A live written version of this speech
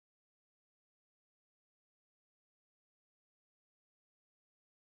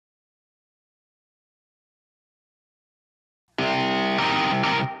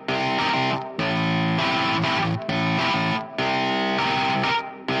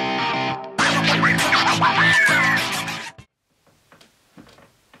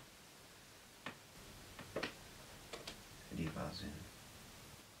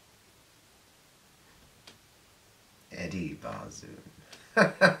Eddie Barzoon.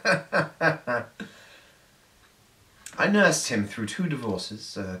 I nursed him through 2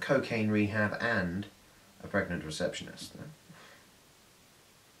 divorces, a cocaine rehab, and a pregnant receptionist.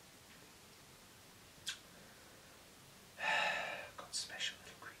 God's special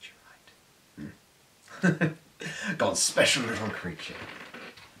little creature, right? God's special little creature.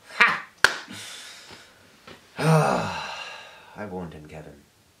 Ha! I warned him, Kevin.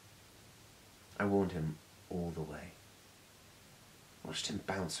 I warned him all the way. Watched him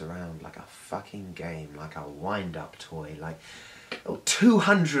bounce around like a fucking game, like a wind-up toy, like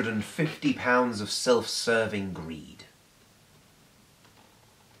 250 pounds of self-serving greed.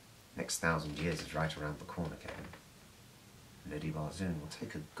 Next 1,000 years is right around the corner, Kevin. And Eddie Barzoon will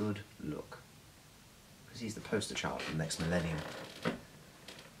take a good look. Because he's the poster child for the next millennium.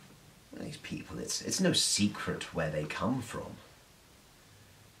 These people, it's no secret where they come from.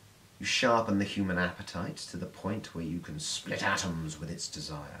 You sharpen the human appetite to the point where you can split atoms with its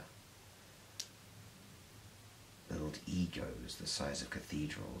desire. Build egos the size of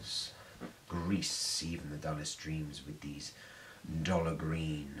cathedrals. Grease even the dullest dreams with these dollar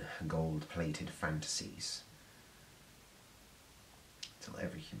green, gold-plated fantasies. Till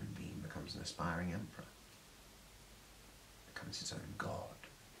every human being becomes an aspiring emperor. Becomes his own god.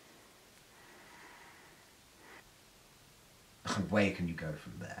 Where can you go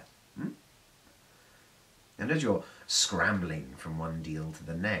from there? And as you're scrambling from one deal to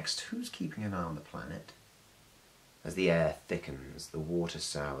the next, who's keeping an eye on the planet? As the air thickens, the water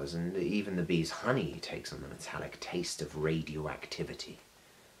sours, and even the bee's honey takes on the metallic taste of radioactivity.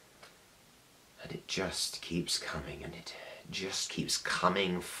 And it just keeps coming, and it just keeps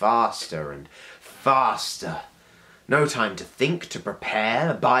coming faster and faster. No time to think, to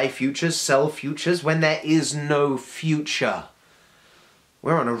prepare, buy futures, sell futures, when there is no future.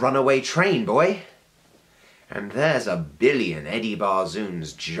 We're on a runaway train, boy. And there's a billion Eddie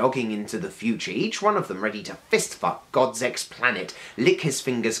Barzoons jogging into the future, each one of them ready to fist-fuck God's ex-planet, lick his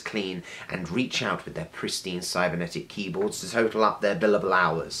fingers clean, and reach out with their pristine cybernetic keyboards to total up their billable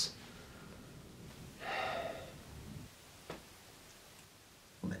hours.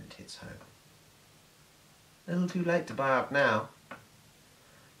 Well, then it hits home. A little too late to buy out now.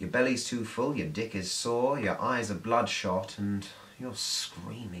 Your belly's too full, your dick is sore, your eyes are bloodshot, and you're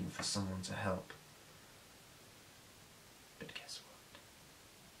screaming for someone to help. But guess what?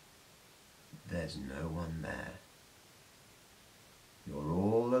 There's no one there. You're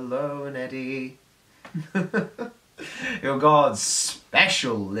all alone, Eddie. You're God's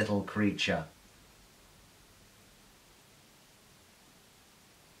special little creature.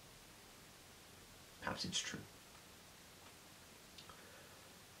 Perhaps it's true.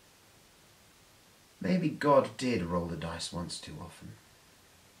 Maybe God did roll the dice once too often.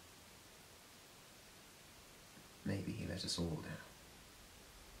 Maybe he let us all down.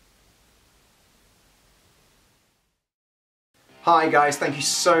 Hi guys, thank you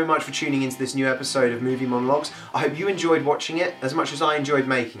so much for tuning into this new episode of Movie Monologues. I hope you enjoyed watching it as much as I enjoyed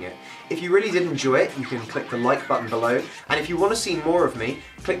making it. If you really did enjoy it, you can click the like button below, and if you want to see more of me,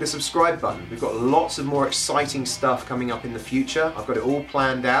 click the subscribe button. We've got lots of more exciting stuff coming up in the future. I've got it all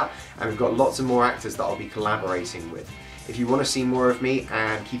planned out, and we've got lots of more actors that I'll be collaborating with. If you want to see more of me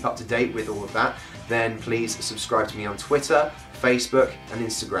and keep up to date with all of that, then please subscribe to me on Twitter, Facebook, and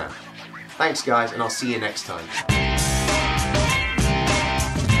Instagram. Thanks guys, and I'll see you next time.